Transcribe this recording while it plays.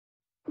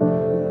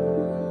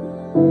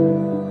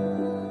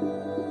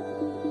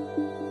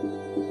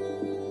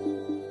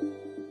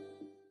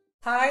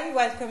Hi,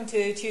 welcome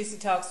to Tuesday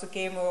Talks with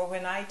Gamer,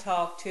 when I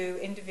talk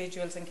to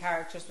individuals and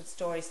characters with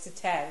stories to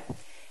tell.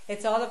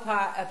 It's all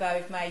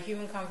about my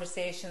human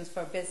conversations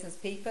for business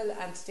people,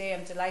 and today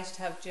I'm delighted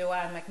to have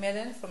Joanne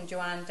MacMillan from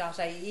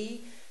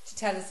joanne.ie to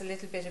tell us a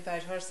little bit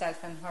about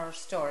herself and her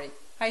story.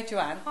 Hi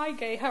Joanne. Hi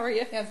Gay, how are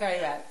you? Yeah,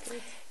 very well.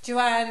 Good.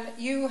 Joanne,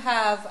 you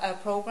have a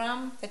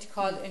programme that you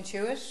call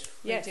Intuit.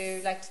 Yes. Would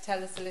you like to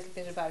tell us a little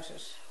bit about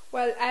it?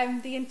 Well,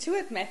 the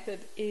Intuit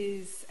method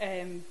is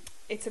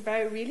it's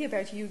really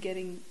about you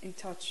getting in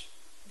touch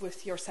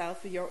with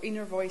yourself, with your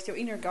inner voice, your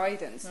inner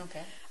guidance.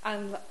 Okay.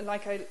 And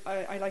like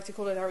I like to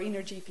call it our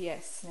inner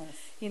GPS. Yes.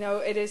 You know,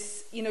 it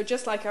is, you know,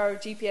 just like our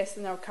GPS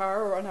in our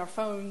car or on our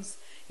phones,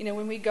 you know,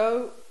 when we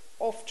go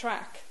off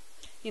track,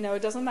 you know,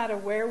 it doesn't matter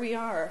where we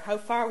are, how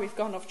far we've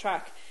gone off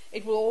track,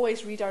 it will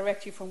always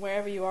redirect you from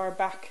wherever you are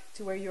back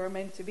to where you are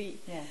meant to be.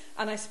 Yeah.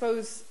 And I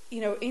suppose,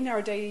 you know, in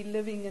our daily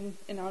living and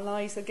in our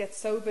lives that get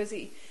so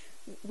busy,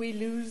 we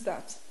lose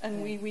that,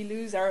 and we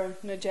lose our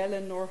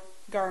Magellan or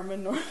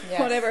Garmin or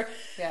whatever,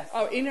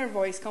 our inner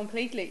voice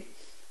completely.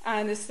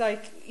 And it's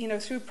like, you know,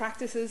 through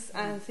practices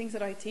and things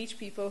that I teach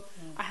people,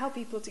 I help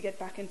people to get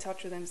back in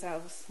touch with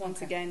themselves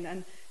once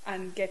again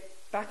and get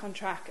back on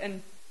track.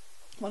 And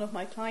one of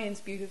my clients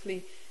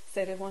beautifully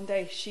said it one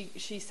day.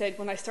 She said,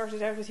 when I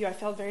started out with you, I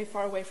felt very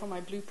far away from my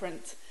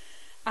blueprint.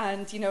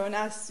 And, you know, and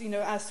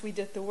as we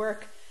did the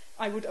work,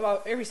 I would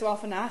every so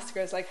often ask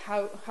her, it's like,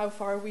 how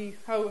far are we,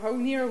 how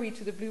near are we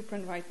to the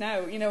blueprint right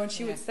now? You know, and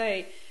she would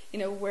say, you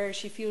know, where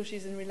she feels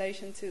she's in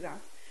relation to that.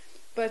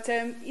 But,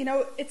 you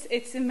know,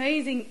 it's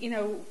amazing, you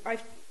know,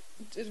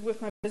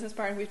 with my business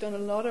partner, we've done a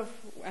lot of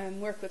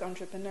work with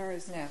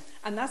entrepreneurs. Yeah.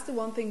 And that's the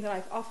one thing that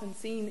I've often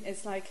seen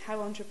is like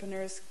how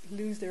entrepreneurs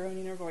lose their own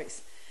inner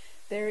voice.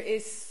 There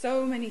is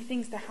so many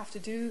things they have to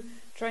do,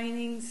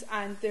 trainings,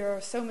 and there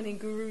are so many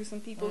gurus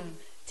and people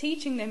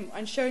teaching them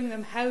and showing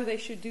them how they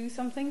should do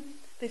something.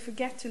 They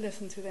forget to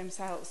listen to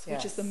themselves,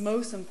 which is the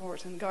most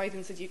important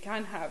guidance that you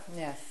can have.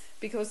 Yes.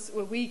 Because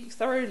we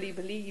thoroughly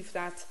believe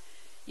that,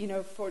 you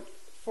know,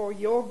 for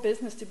your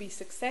business to be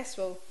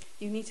successful,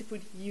 you need to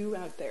put you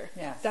out there.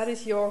 Yes. That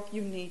is your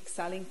unique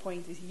selling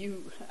point, is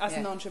you as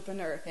an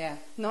entrepreneur. Yeah.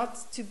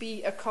 Not to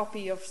be a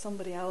copy of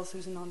somebody else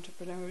who's an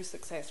entrepreneur who's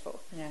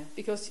successful. Yeah.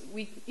 Because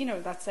you know,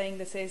 that saying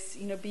that says,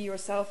 you know, be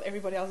yourself,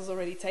 everybody else is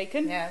already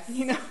taken. Yes.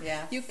 You know,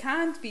 you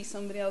can't be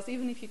somebody else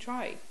even if you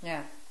try.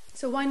 Yeah.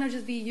 So why not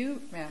just be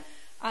you? Yeah.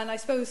 And I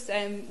suppose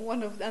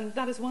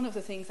that is one of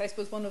the things, I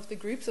suppose one of the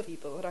groups of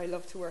people that I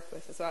love to work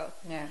with as well,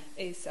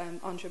 is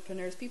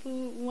entrepreneurs, people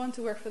who want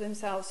to work for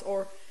themselves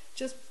or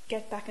just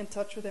get back in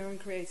touch with their own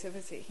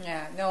creativity.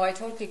 Yeah, no, I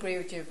totally agree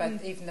with you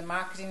about even the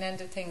marketing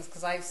end of things,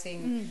 because I've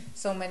seen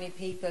so many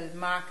people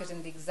market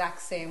in the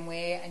exact same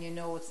way, and you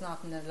know it's not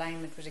in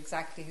alignment with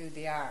exactly who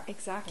they are.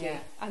 Exactly. Yeah,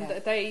 and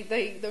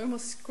they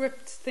almost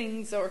script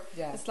things, or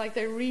it's like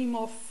they ream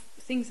off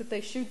things that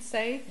they should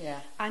say,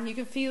 and you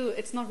can feel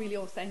it's not really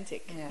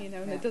authentic, you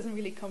know, and it doesn't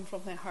really come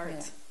from their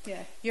heart.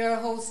 You're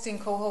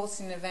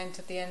co-hosting an event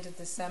at the end of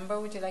December.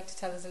 Would you like to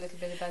tell us a little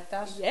bit about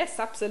that? Yes,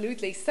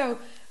 absolutely. So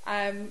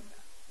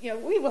you know,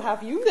 we will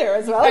have you there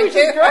as well, which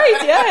is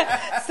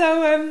great.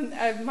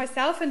 So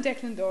myself and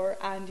Declan Dorr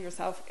and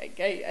yourself,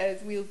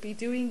 we'll be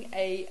doing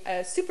a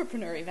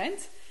superpreneur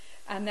event.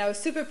 And now a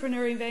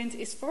superpreneur event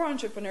is for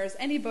entrepreneurs,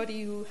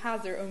 anybody who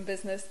has their own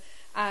business.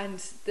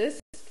 And this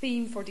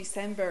theme for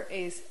December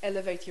is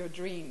Elevate Your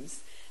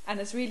Dreams. And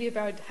it's really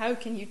about how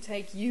can you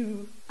take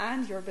you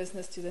and your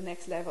business to the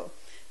next level.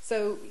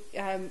 So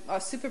our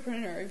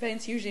superpreneur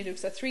event usually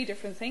looks at 3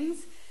 different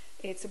things.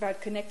 It's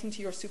about connecting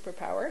to your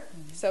superpower.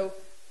 So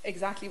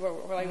exactly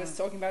what I was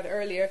talking about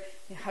earlier,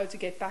 how to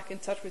get back in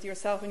touch with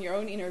yourself and your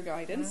own inner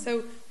guidance.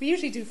 So we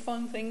usually do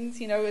fun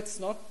things, you know, it's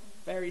not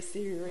very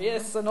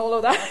serious and all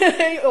of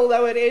that,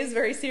 although it is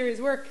very serious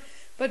work,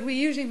 but we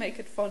usually make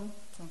it fun.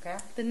 Okay.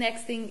 The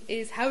next thing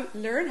is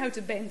learn how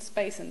to bend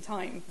space and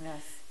time.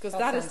 Yes. Because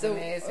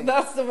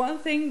that's the one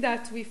thing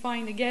that we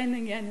find again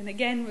and again and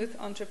again with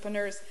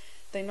entrepreneurs.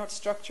 They're not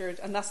structured,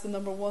 and that's the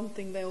number one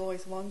thing they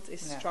always want is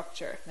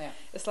structure. Yeah.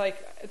 It's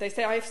like they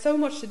say, I have so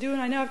much to do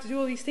and I know I have to do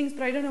all these things,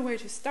 but I don't know where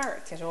to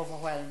start. Get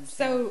overwhelmed.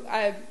 So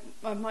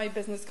my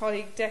business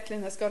colleague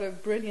Declan has got a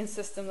brilliant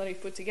system that he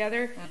put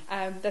together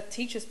that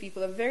teaches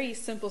people a very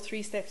simple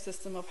 3-step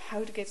system of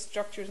how to get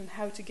structured and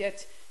how to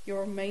get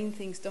your main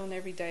things done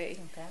every day,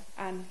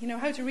 and you know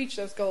how to reach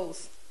those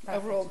goals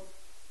overall.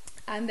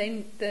 And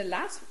then the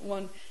last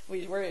one,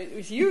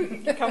 which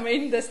you come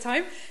in this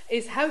time,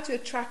 is how to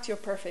attract your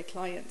perfect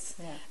clients.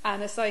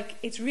 And it's like,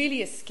 it's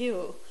really a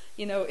skill,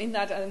 you know, in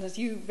that, and as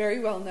you very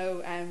well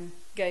know,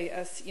 Gay,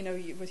 as you know,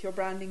 with your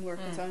branding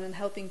work and so on, and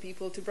helping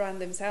people to brand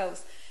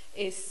themselves,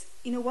 is,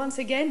 you know, once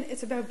again,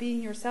 it's about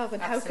being yourself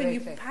and how can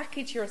you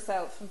package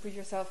yourself and put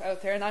yourself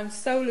out there. And I'm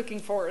so looking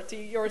forward to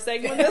your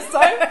segment this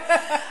time.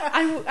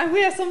 and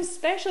we have some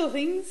special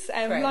things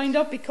lined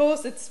up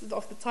because it's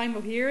of the time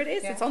of year it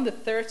is. It's on the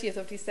 30th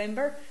of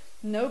December.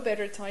 no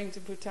better time to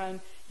put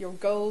down your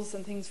goals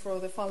and things for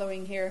the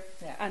following year,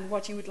 and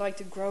what you would like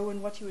to grow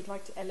and what you would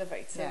like to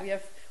elevate. So we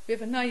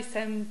have a nice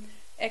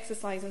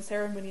exercise and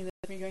ceremony that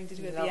we're going to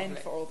do at the end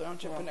for all the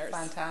entrepreneurs.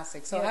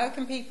 Fantastic. So how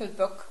can people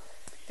book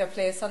their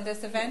place on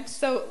this event?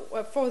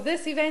 So for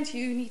this event,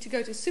 you need to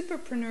go to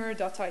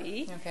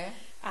superpreneur.ie,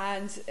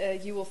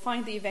 and you will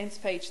find the events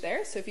page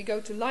there. So if you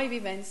go to live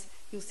events,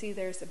 you'll see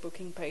there's a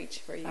booking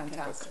page where you can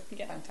book.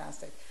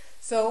 Fantastic.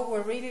 So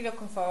we're really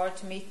looking forward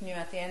to meeting you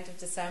at the end of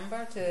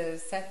December to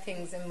set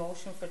things in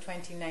motion for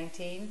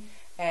 2019.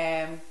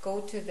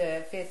 Go to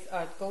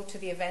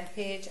the event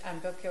page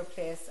and book your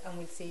place, and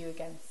we'll see you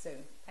again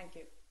soon. Thank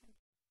you.